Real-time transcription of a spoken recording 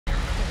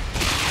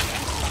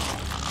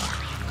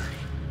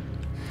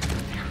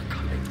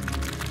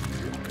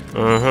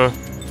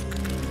Mm-hmm.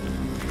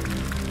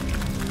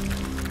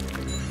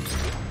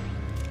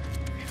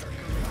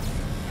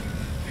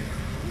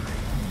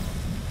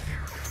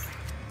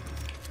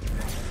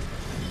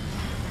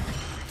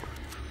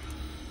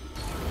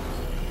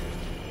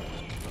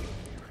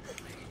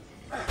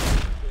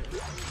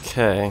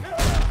 Okay.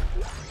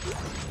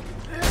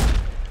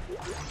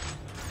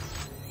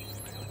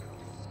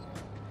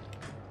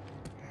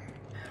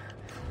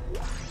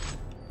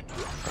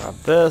 Grab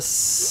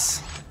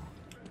this.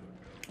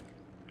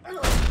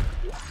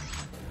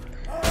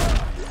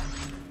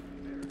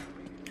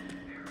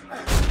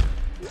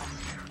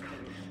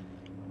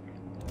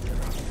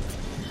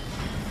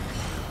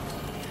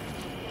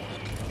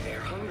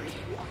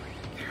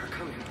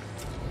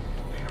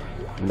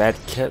 Med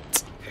kit.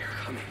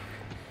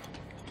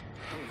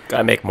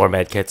 Gotta make more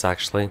med kits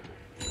actually.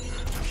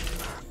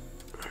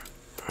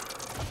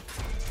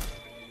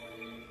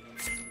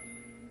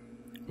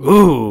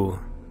 Ooh.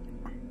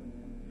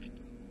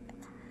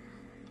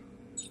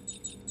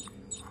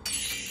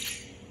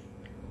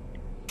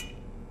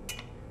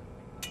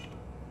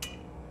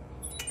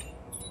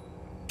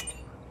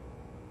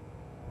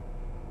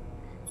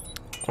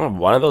 Oh,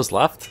 one of those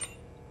left.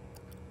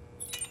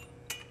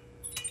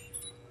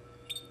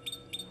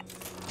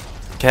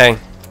 Okay.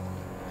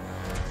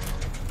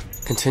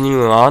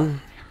 Continuing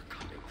on.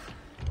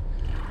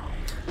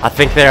 I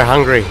think they're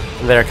hungry.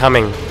 They're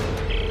coming.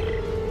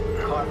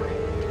 Carver,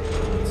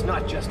 it's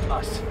not just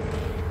us.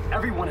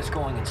 Everyone is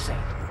going insane.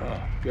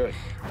 Oh, good.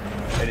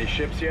 Any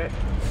ships yet?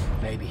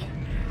 Maybe.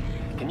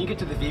 Can you get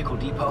to the vehicle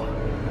depot?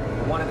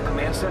 The one at the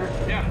command center?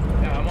 Yeah,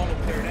 I'm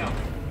almost there now.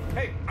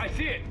 Hey, I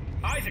see it!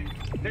 Isaac,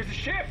 there's a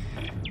ship!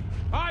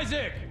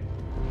 Isaac!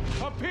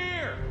 Up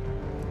here!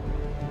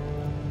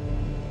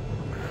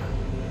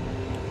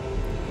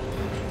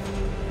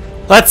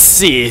 Let's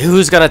see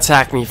who's gonna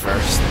attack me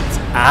first.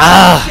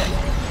 Ah!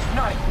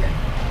 Not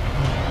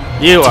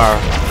again. You are.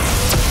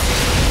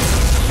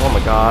 Oh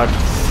my god.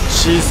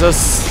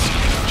 Jesus.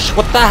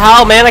 What the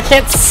hell, man? I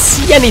can't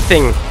see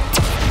anything.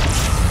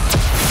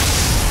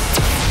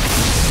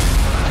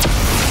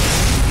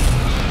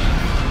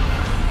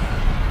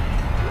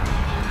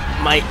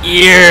 My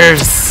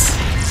ears.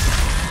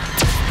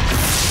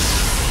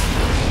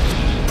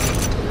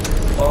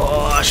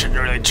 Oh, I should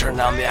really turn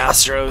down the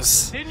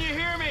Astros. Didn't you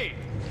hear me?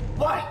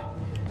 What?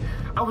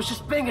 I was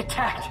just being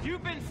attacked.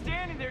 You've been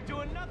standing there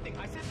doing nothing.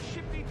 I said the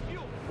ship needs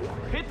fuel.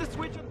 Hit the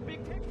switch on the big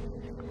tank.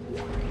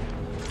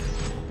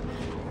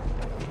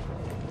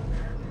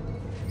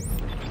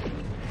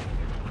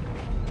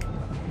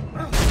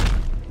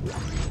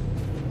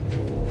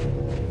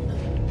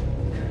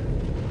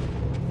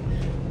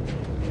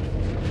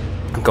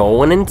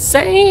 Going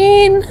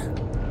insane.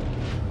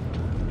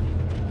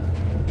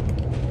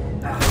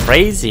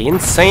 Crazy,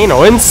 insane,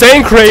 or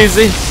insane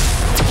crazy.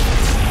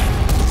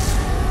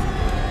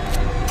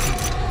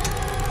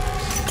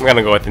 I'm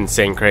gonna go with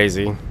insane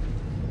crazy.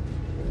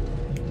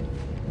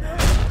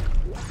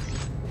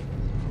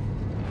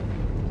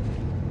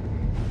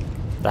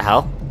 The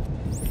hell?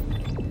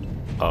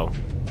 Oh.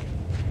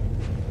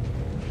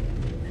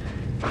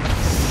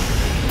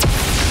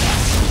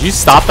 Did you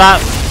stop that?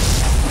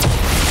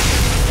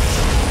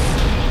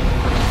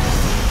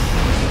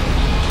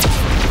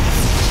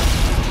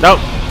 Nope.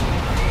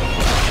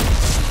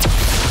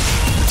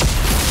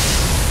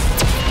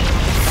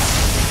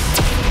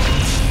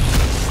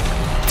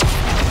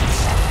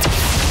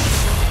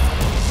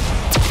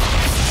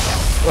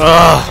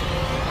 Ugh.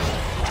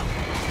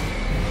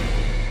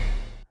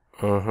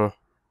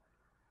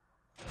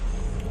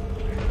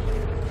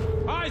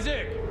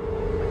 Isaac!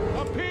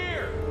 Up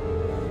here!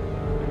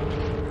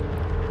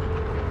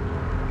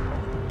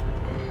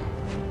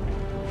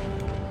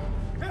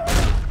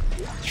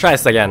 Let's try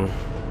this again.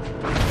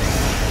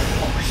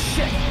 Oh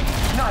shit!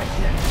 Not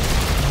again.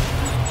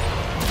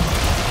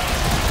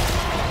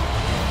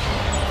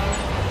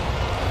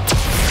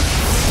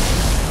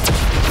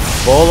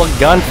 Pull a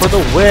gun for the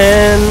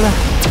win.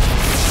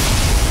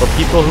 For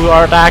people who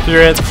aren't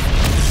accurate.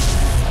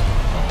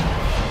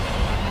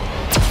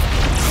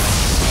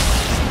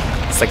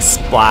 It's like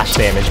splash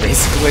damage,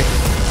 basically.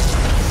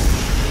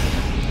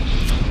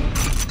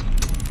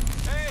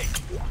 Hey!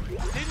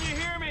 Didn't you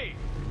hear me?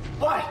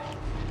 What?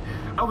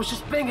 I was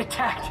just being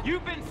attacked.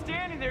 You've been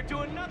standing there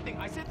doing nothing.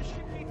 I said the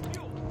ship needs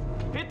fuel.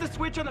 Hit the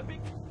switch on the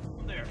big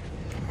there.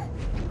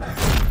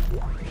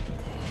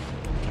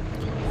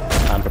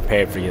 I'm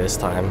prepared for you this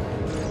time.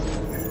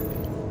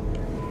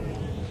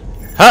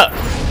 Huh!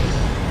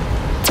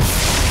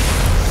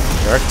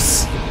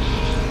 Jerks.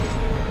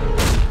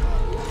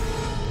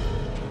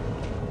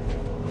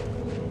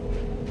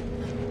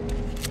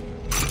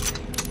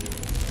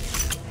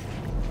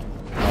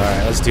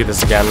 Alright, let's do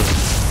this again.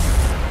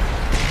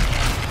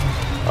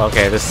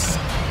 Okay, this...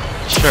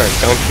 Sure,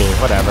 dunk me,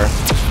 whatever.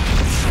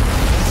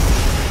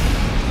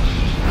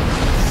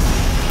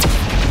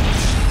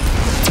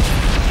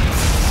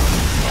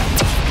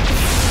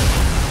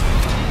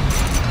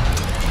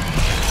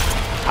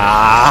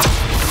 Ah!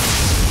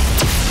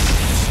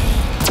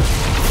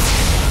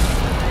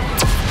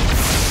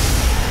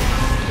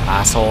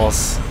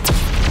 assholes.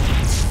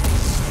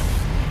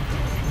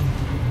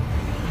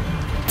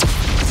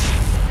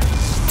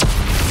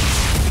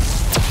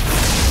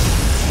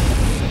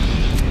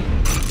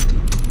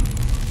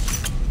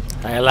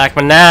 I like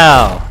me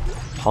now,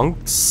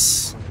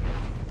 punks.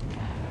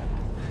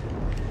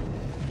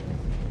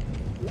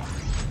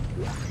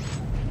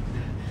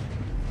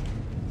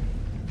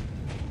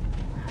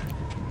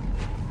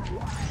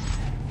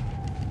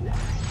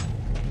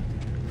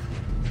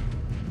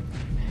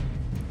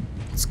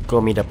 Let's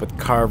go meet up with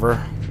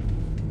Carver.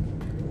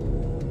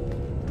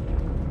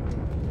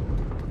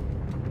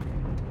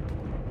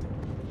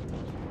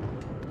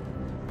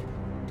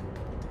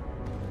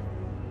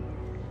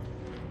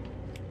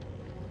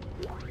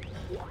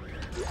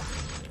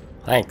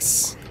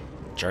 Thanks,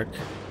 jerk.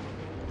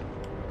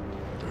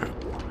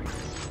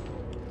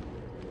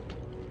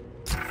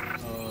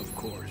 Of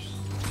course.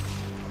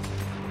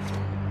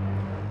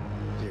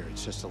 Here,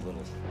 it's just a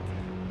little...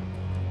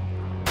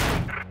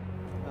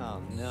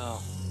 Oh, no.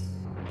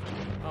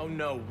 Oh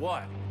no,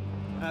 what?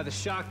 The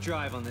shock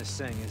drive on this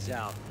thing is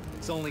out.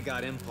 It's only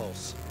got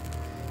impulse.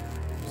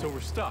 So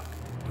we're stuck.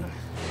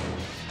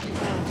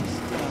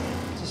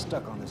 Just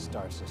stuck on this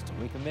star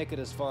system. We can make it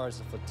as far as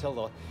the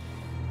flotilla.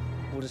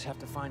 We'll just have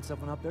to find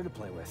something up there to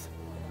play with.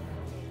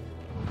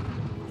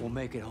 We'll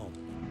make it home.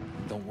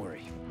 Don't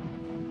worry.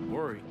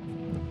 Worry?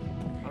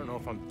 I don't know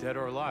if I'm dead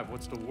or alive.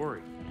 What's the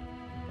worry?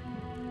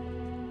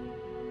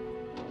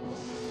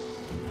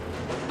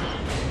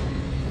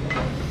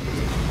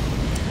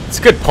 It's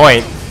a good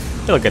point.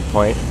 Still a good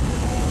point.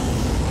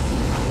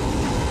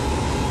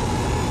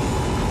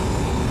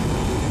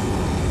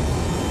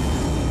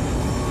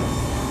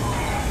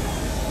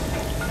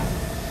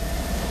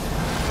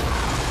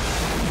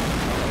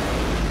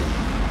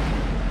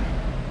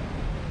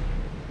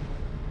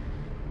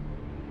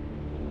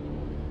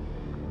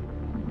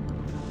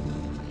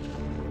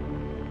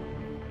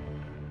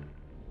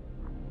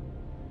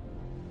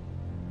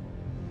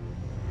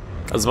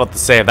 I was about to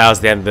say that was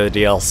the end of the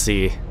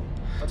DLC.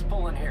 Let's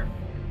pull in here.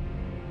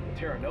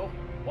 Tara, no?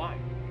 Why?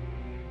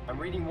 I'm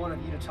reading one of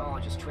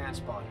Unitologist's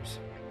transponders.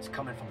 It's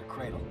coming from the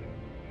cradle.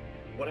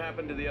 What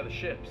happened to the other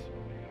ships?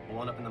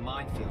 One up in the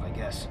minefield, I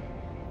guess.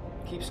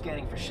 Keep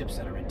scanning for ships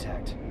that are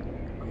intact.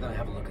 I'm gonna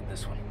have a look at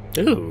this one.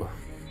 Ooh.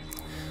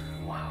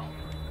 Wow.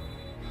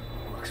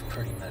 Looks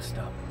pretty messed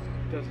up.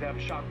 Does it have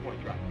a shock point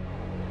drive?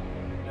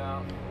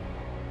 No.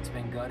 It's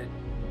been gutted.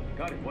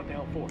 Got it. What the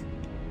hell for?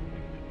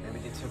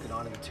 Maybe they took it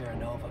onto the Terra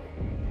Nova.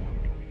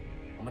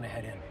 I'm gonna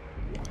head in.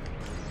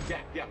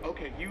 Yeah,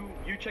 okay. You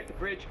check the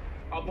bridge.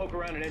 I'll poke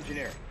around and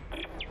engineer.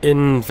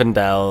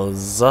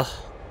 Infidels.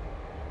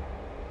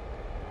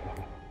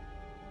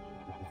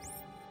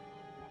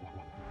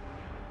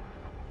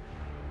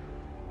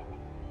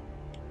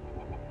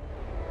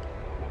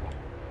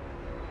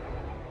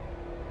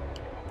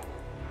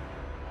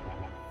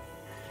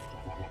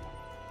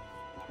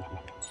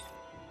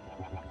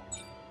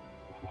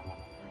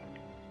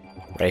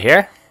 Right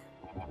here?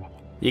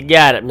 You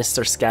got it,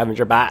 Mr.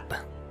 Scavenger Bot.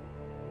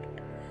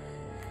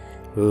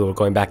 Ooh, we're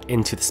going back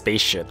into the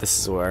spaceship. This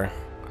is where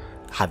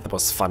I had the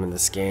most fun in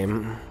this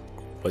game.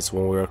 Was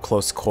when we were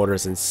close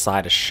quarters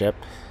inside a ship.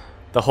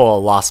 The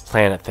whole Lost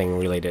Planet thing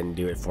really didn't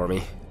do it for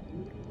me.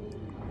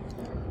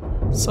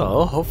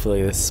 So,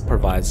 hopefully this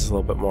provides a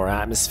little bit more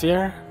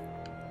atmosphere.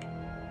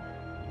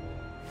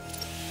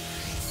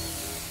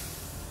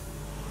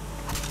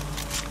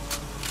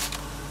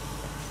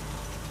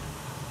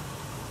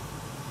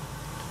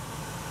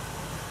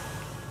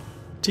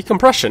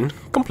 Decompression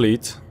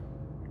complete.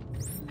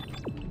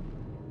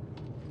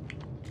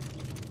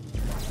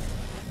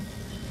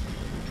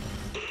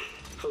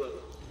 Hello.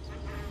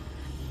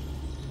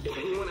 If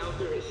anyone out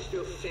there is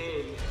still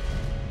sane,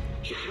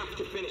 you have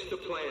to finish the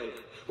plan.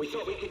 We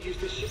thought we could use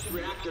the ship's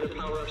reactor to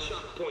power our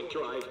shock point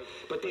drive,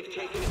 but they've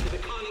taken it to the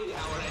conning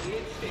tower at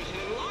mid-station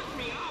and locked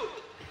me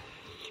out.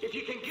 If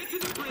you can get to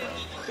the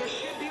bridge, there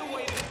should be a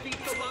way to defeat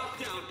the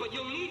lockdown, but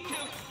you'll need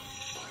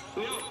to...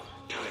 No.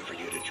 Time for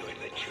you to join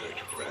the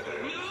church,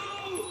 brother.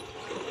 No!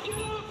 Get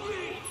off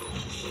me!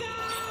 No!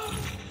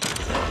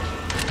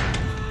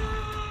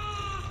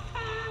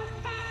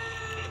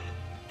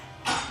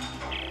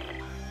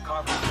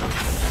 Carver,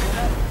 hear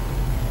that?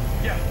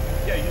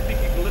 Yeah, you think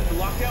you can lift the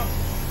lockdown?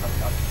 I'm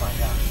about to find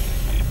out.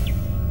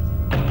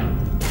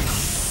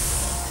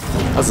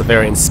 That was a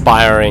very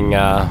inspiring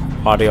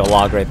audio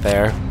log right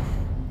there.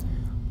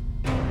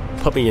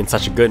 Put me in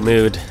such a good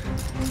mood.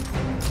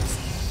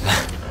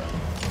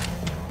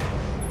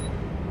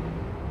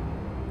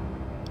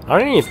 I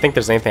don't even think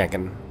there's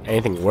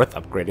anything worth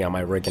upgrading on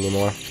my rig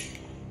anymore.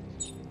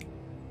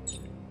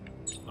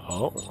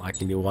 Oh, I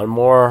can do one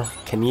more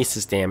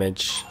kinesis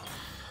damage.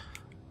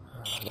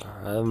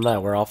 Other than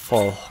that, we're all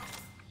full.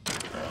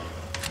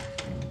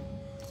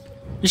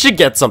 You should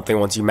get something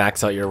once you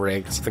max out your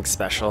rig, something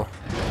special.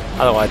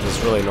 Otherwise, there's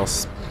really no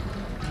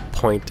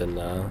point in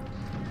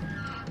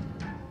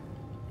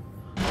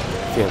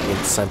feeling the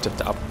incentive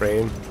to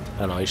upgrade. I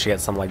don't know, you should get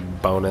some like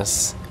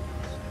bonus.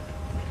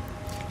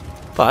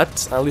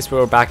 But at least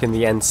we're back in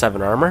the N7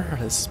 armor.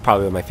 This is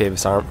probably my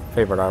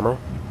favorite armor.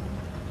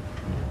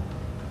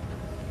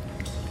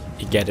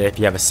 You get it if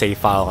you have a save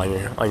file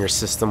on your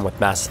system with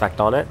Mass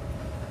Effect on it.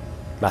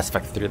 Mass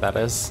Effect 3, that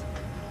is.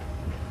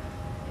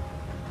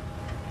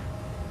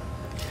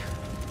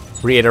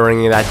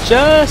 Reiterating that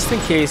just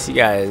in case you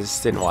guys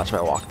didn't watch my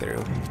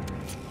walkthrough.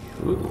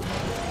 Ooh.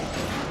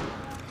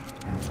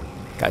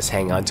 Guys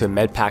hang on to a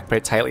med pack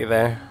pretty tightly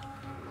there.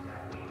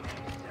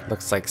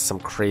 Looks like some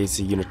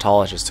crazy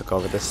unitologist took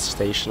over this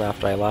station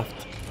after I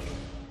left.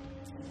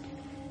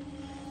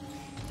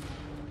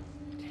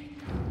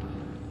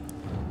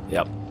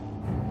 Yep.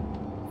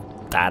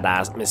 That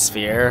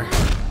atmosphere.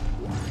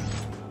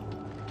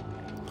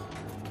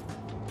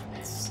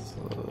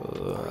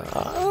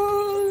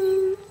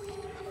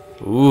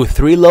 Ooh,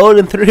 3 load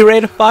and 3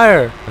 rate of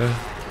fire.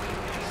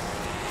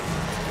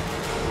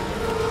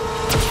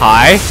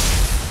 Hi.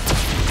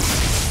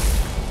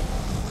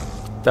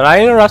 Did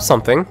I interrupt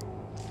something?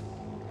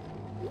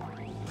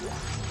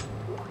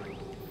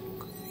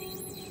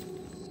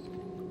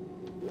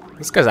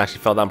 This guy's actually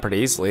fell down pretty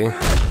easily.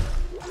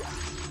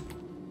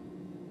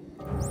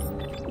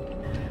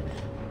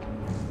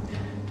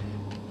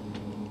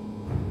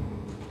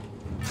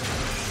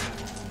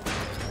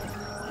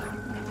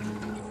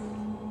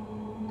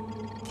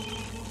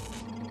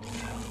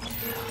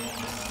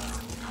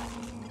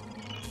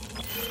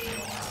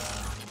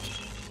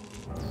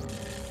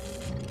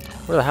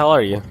 Where the hell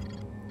are you?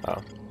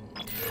 Oh.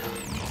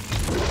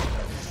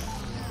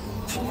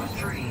 Floor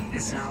 3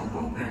 is now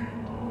open.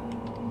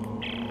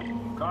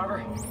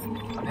 Carver,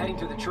 I'm heading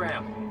to the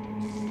tram.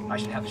 I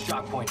should have the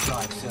shock point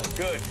drive soon.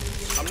 Good.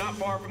 I'm not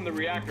far from the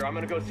reactor. I'm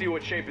gonna go see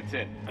what shape it's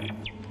in.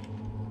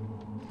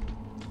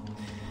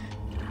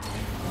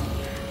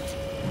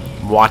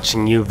 I'm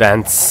watching you,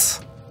 Vince.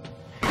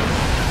 Lead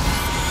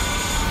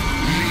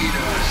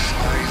us,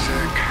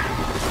 Isaac.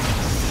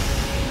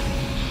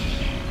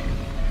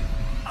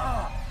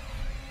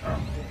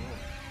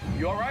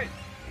 You alright?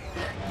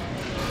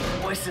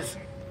 Voices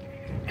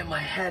in my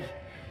head.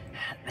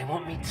 They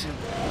want me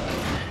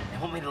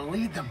to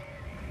lead them.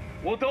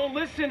 Well, don't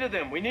listen to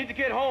them. We need to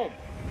get home.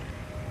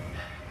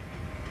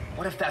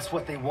 What if that's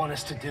what they want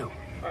us to do?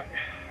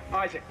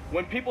 Isaac,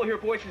 when people hear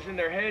voices in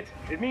their heads,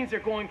 it means they're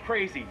going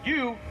crazy.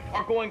 You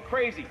are going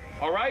crazy,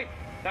 alright?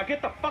 Now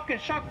get the fucking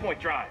shock point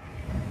drive.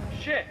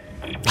 Shit.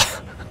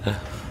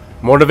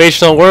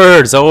 Motivational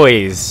words,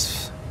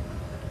 always.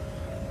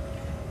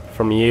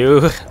 From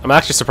you. I'm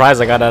actually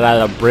surprised I got it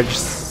out of a bridge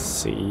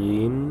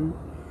scene.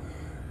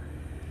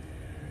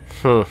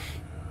 Oh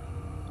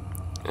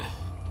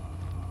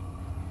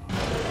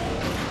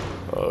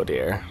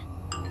dear.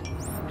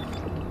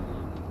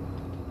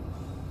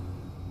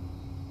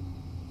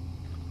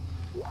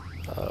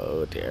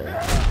 Oh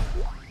dear.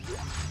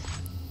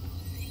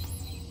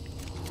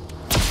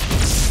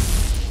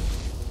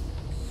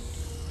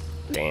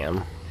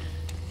 Damn.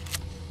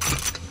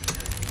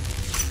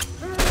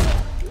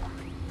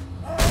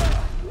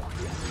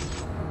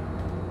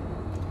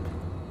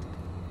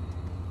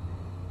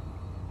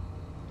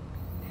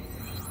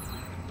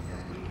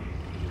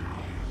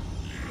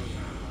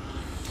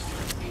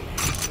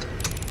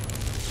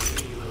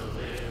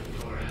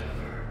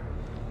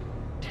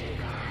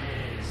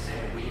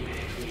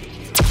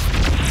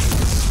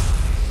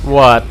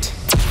 What?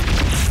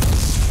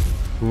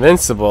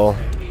 Invincible?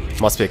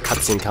 Must be a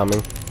cutscene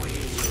coming.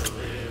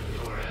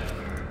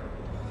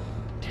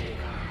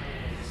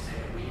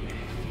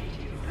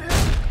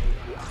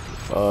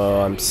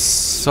 Oh, I'm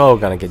so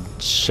gonna get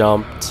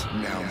jumped.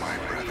 Now, my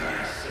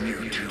brother,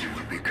 you too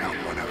will become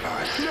one of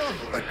us.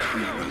 A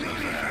true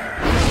believer.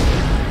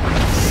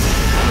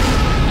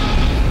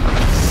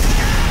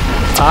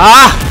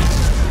 Ah!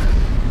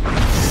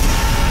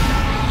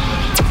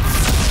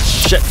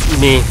 Shit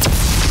me.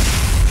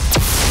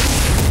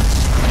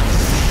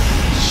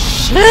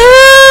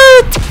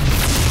 Shit!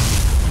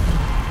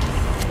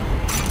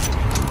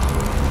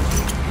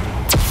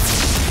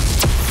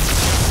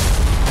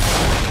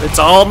 It's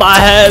all in my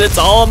head, it's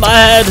all in my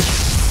head.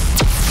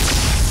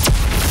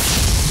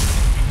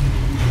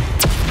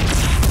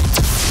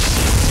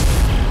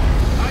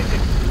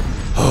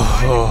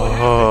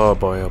 Oh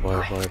boy, oh boy,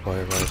 oh boy, oh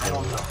boy, oh boy. I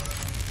don't know. I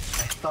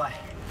thought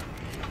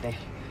they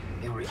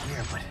were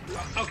here, but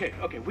Okay,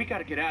 we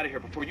gotta get out of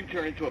here before you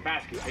turn into a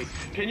basket case.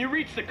 Can you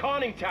reach the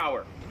conning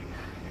tower?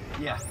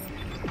 yeah.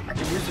 I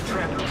can use the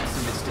tram to reach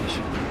the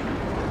mid-station.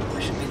 I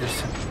should be there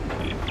soon.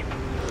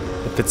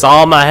 If it's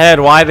all in my head,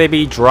 why they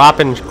be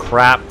dropping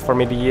crap for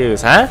me to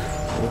use, huh?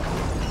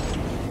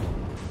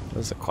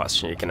 That's a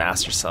question you can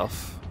ask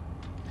yourself.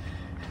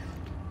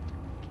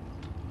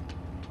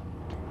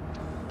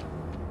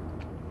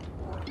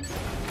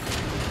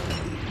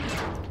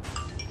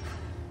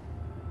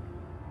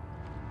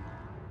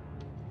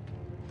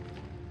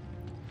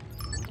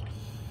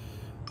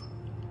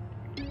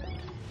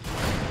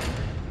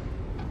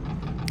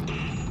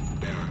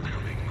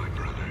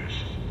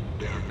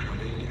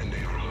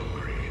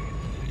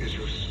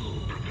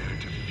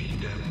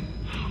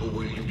 Or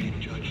will you be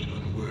judged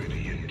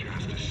unworthy and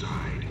cast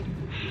aside?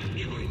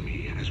 Join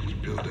me as we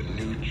build build a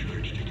new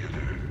church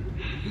together.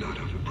 Not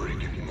of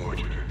brick and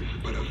mortar,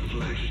 but of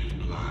flesh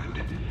and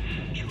blood.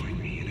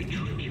 Join me in a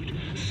tribute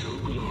so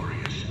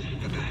glorious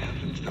that the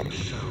heavens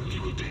themselves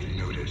will take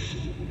notice.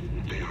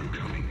 They are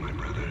coming, my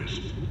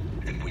brothers,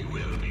 and we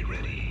will be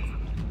ready.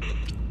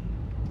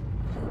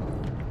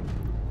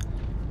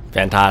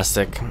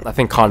 Fantastic. I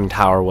think Conning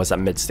Tower was at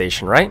Mid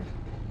Station, right?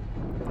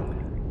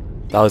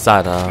 That was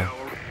at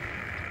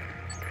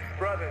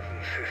Brothers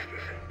and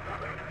sisters,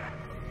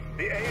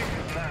 the age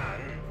of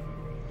man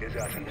is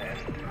at an end.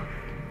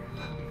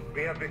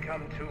 We have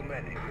become too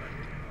many with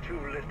too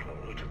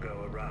little to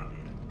go around.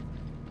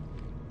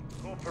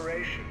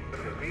 Corporations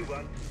that we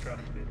once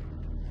trusted,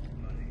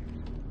 money,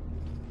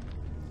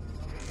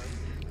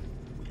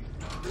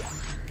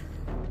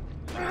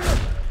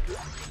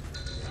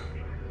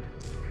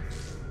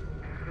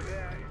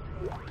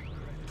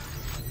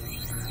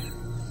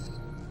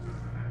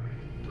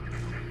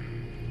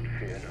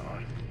 fear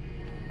not.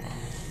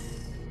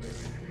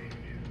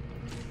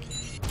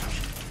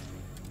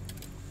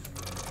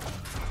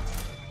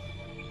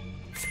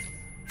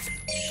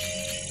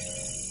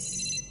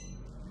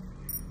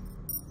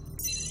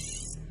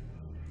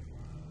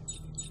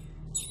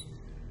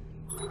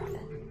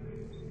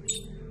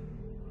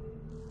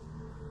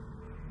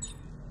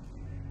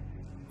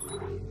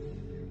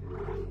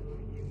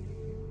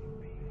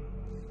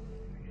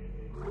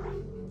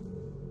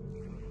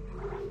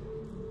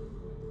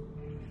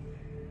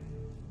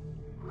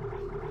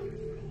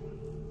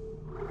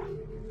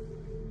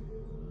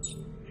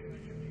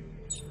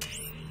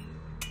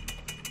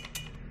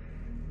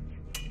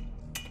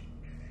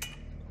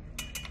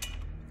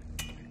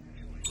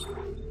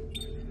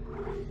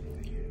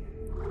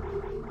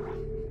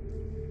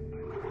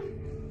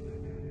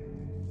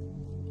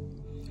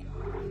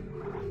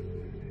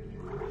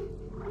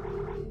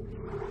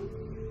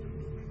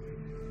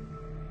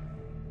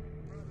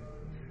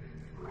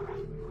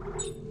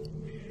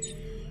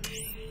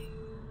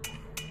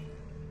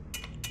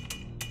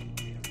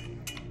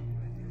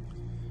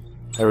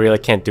 I really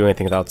can't do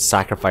anything without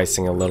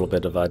sacrificing a little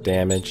bit of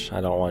damage. I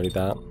don't want to do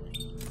that.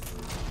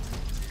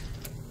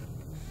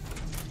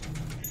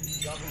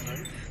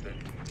 Governments that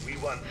we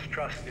once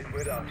trusted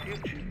with our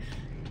futures.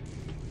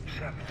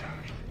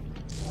 Sabotage.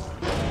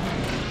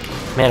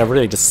 Man, I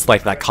really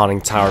dislike that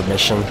Conning Tower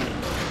mission.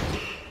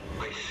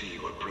 I see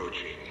you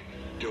approaching.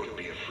 Don't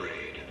be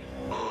afraid.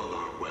 All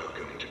are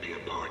welcome to be a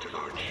part of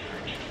our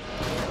church.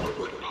 But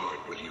what part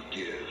will you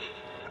give?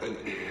 An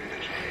ear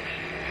that you may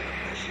hear a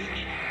message?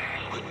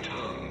 A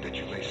tongue that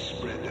you may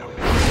spread out?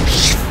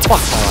 Fuck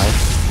my life.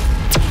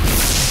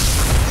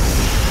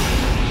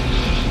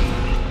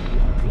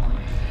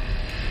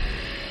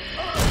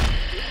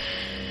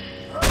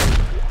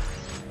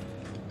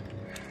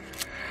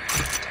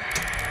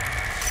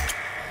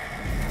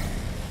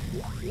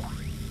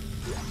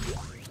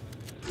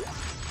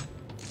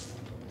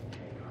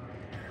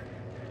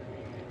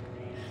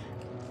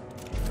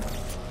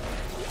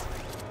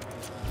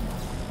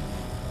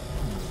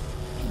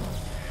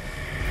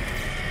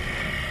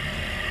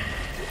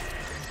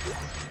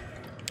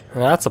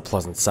 That's a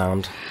pleasant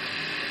sound.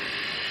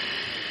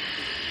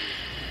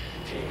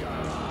 Take our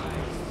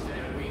eyes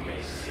that we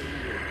may see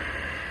you.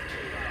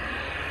 Take our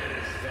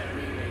eyes that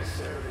we may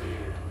serve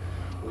you.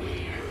 We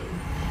will.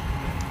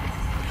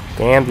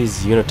 Damn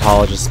these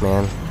unitologists,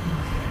 man.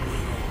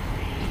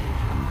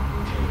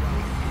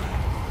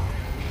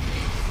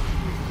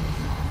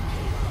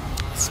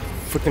 This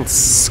freaking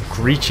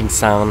screeching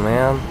sound,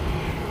 man.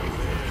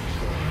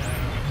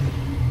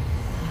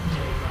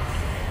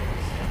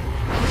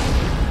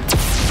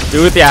 Do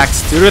it with the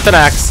axe. Do it with an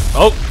axe.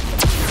 Oh!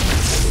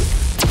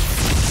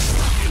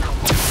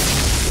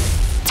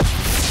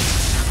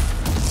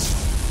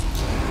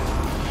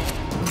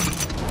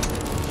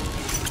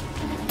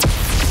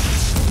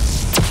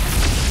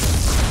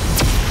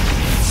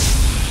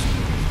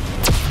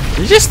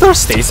 Did you just throw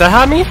Stasa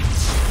at me?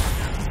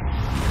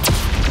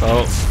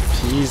 Oh,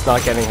 he's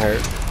not getting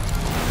hurt.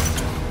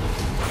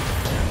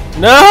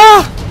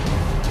 No!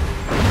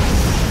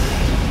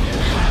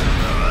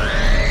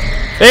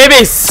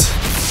 Babies!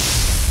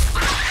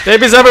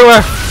 Babies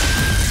everywhere!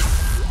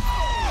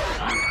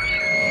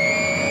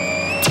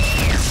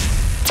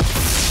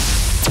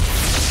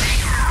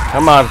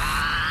 Come on.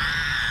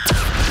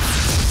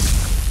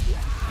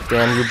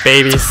 Damn you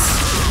babies.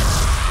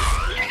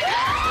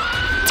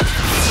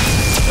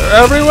 They're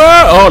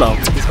everywhere! Oh no,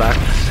 he's back.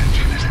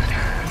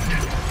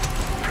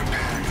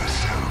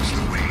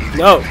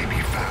 No!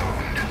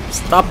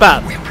 Stop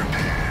that!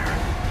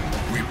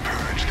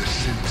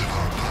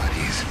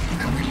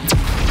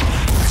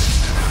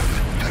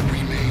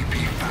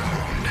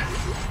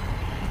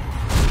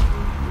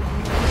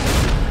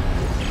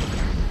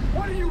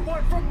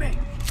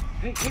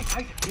 Hey,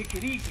 Isaac, take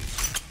it easy.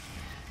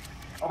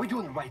 Are we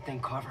doing the right thing,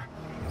 Carver?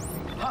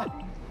 Huh?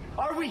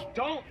 Are we?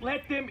 Don't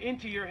let them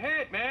into your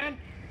head, man.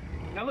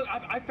 Now look,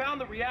 I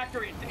found the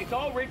reactor. It's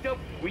all rigged up.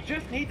 We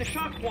just need the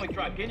shock point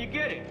drive. Can you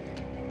get it?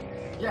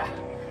 Yeah,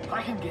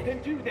 I can get Then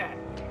it. do that.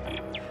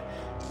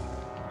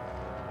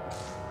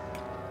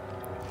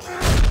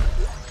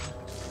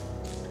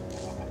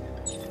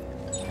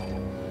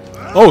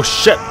 Oh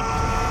shit!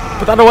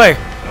 Put that away!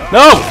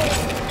 No!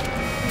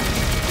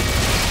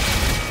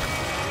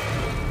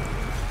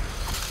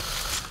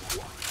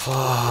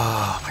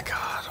 Oh my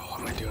god,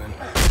 what am I doing?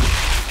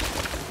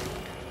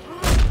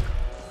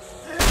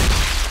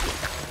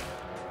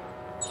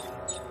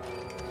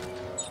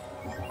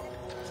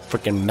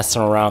 Freaking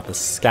messing around with the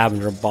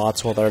scavenger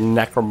bots while there are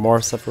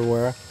necromorphs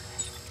everywhere.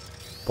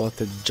 About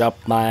to jump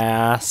my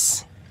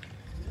ass.